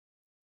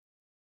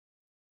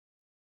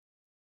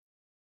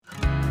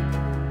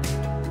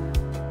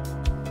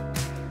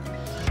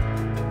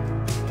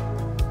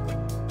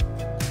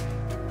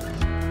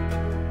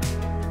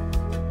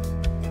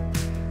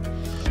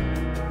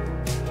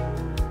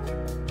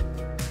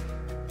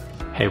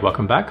Hey,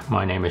 welcome back.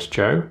 My name is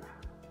Joe.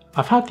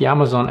 I've had the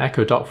Amazon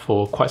Echo Dot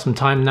for quite some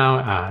time now,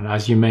 and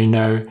as you may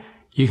know,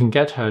 you can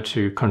get her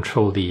to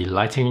control the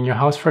lighting in your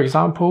house, for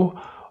example,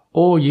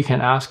 or you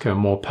can ask her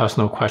more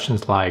personal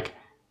questions like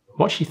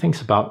what she thinks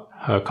about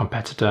her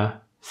competitor,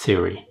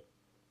 Siri.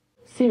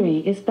 Siri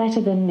is better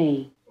than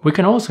me. We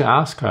can also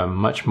ask her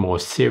much more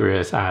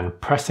serious and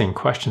pressing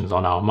questions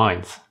on our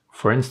minds.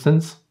 For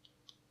instance,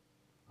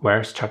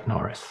 where's Chuck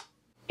Norris?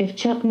 If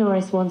Chuck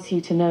Norris wants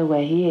you to know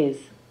where he is,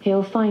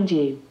 he'll find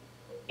you.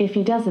 If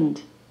he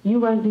doesn't,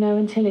 you won't know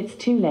until it's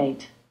too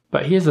late.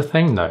 But here's the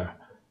thing though.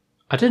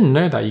 I didn't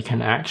know that you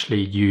can actually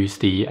use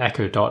the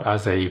Echo Dot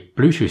as a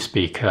Bluetooth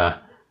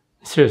speaker.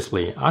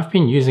 Seriously, I've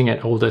been using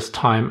it all this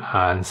time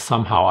and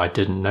somehow I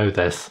didn't know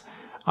this.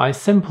 I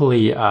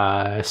simply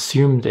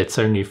assumed it's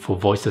only for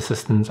voice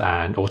assistants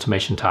and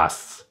automation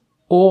tasks,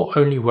 or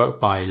only work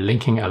by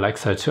linking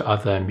Alexa to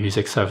other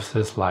music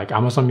services like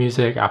Amazon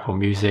Music, Apple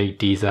Music,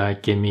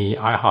 Deezer, Gimme,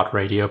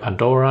 iHeartRadio,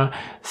 Pandora,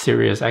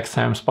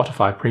 SiriusXM,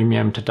 Spotify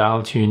Premium,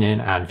 Tidal, TuneIn,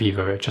 and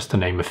Vivo, just to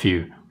name a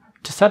few.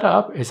 To set it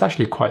up, it's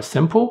actually quite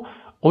simple.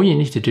 All you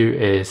need to do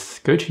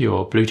is go to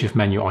your Bluetooth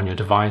menu on your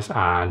device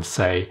and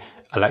say,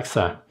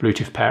 Alexa,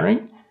 Bluetooth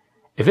pairing.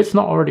 If it's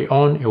not already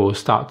on, it will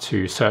start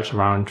to search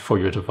around for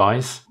your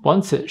device.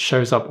 Once it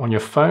shows up on your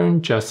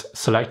phone, just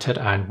select it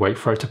and wait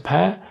for it to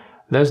pair.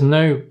 There's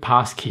no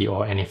passkey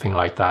or anything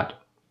like that.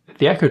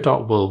 The Echo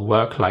Dot will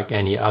work like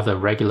any other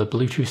regular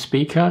Bluetooth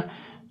speaker.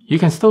 You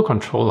can still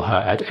control her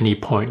at any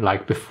point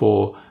like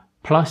before,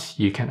 plus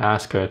you can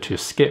ask her to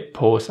skip,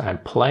 pause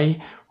and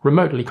play,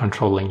 remotely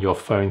controlling your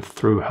phone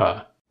through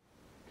her.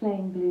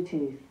 Playing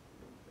Bluetooth.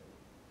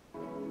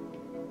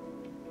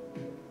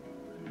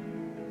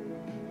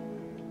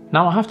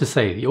 Now I have to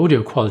say, the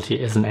audio quality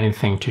isn't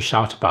anything to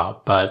shout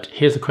about, but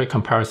here's a quick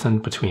comparison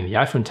between the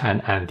iPhone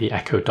X and the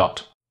Echo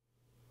Dot.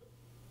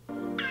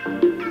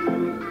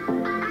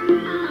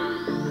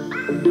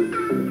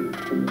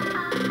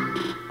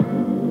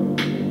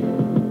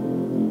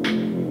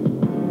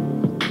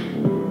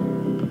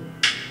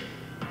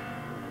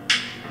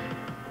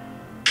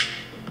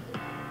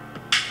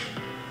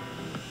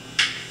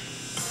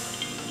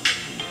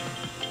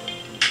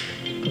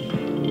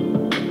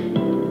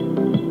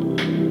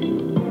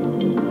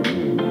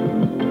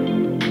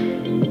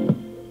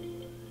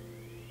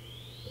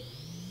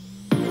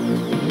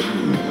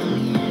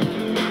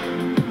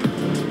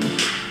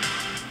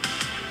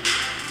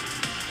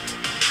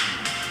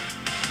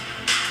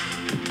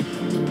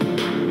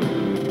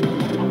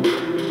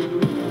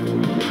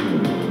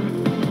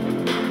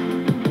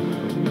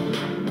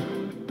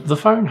 The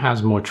phone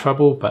has more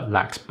treble but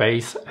lacks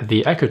bass.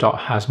 The Echo Dot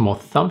has more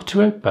thump to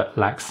it but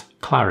lacks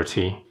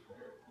clarity.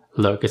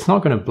 Look, it's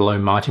not going to blow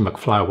Marty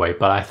McFly away,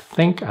 but I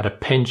think at a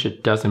pinch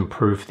it does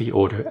improve the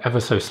audio ever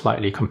so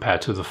slightly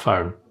compared to the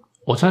phone.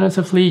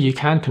 Alternatively, you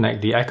can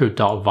connect the Echo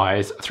Dot via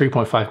its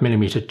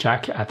 3.5mm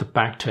jack at the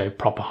back to a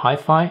proper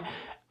hi-fi,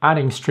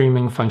 adding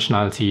streaming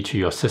functionality to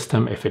your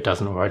system if it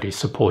doesn't already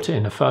support it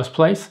in the first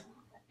place.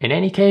 In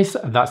any case,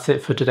 that's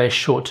it for today's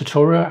short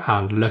tutorial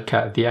and look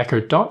at the Echo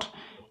Dot.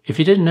 If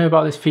you didn't know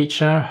about this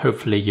feature,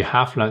 hopefully you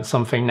have learned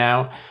something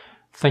now.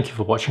 Thank you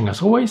for watching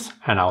as always,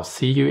 and I'll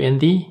see you in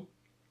the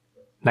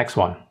next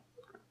one.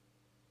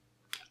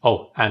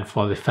 Oh, and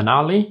for the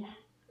finale,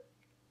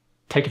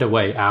 take it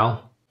away,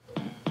 Al.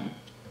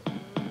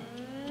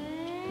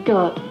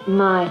 Got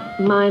my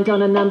mind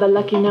on a number,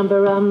 lucky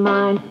number on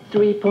mine,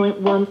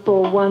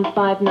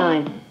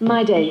 3.14159.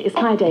 My day is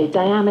high day,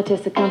 diameter,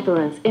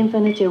 circumference,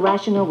 infinite,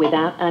 irrational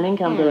without an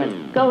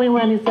encumbrance. Going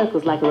round in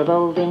circles like a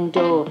revolving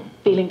door,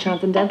 feeling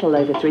transcendental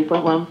over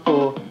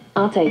 3.14.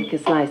 I'll take a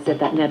slice of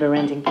that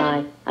never-ending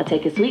pie. I'll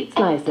take a sweet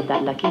slice of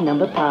that lucky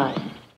number pie.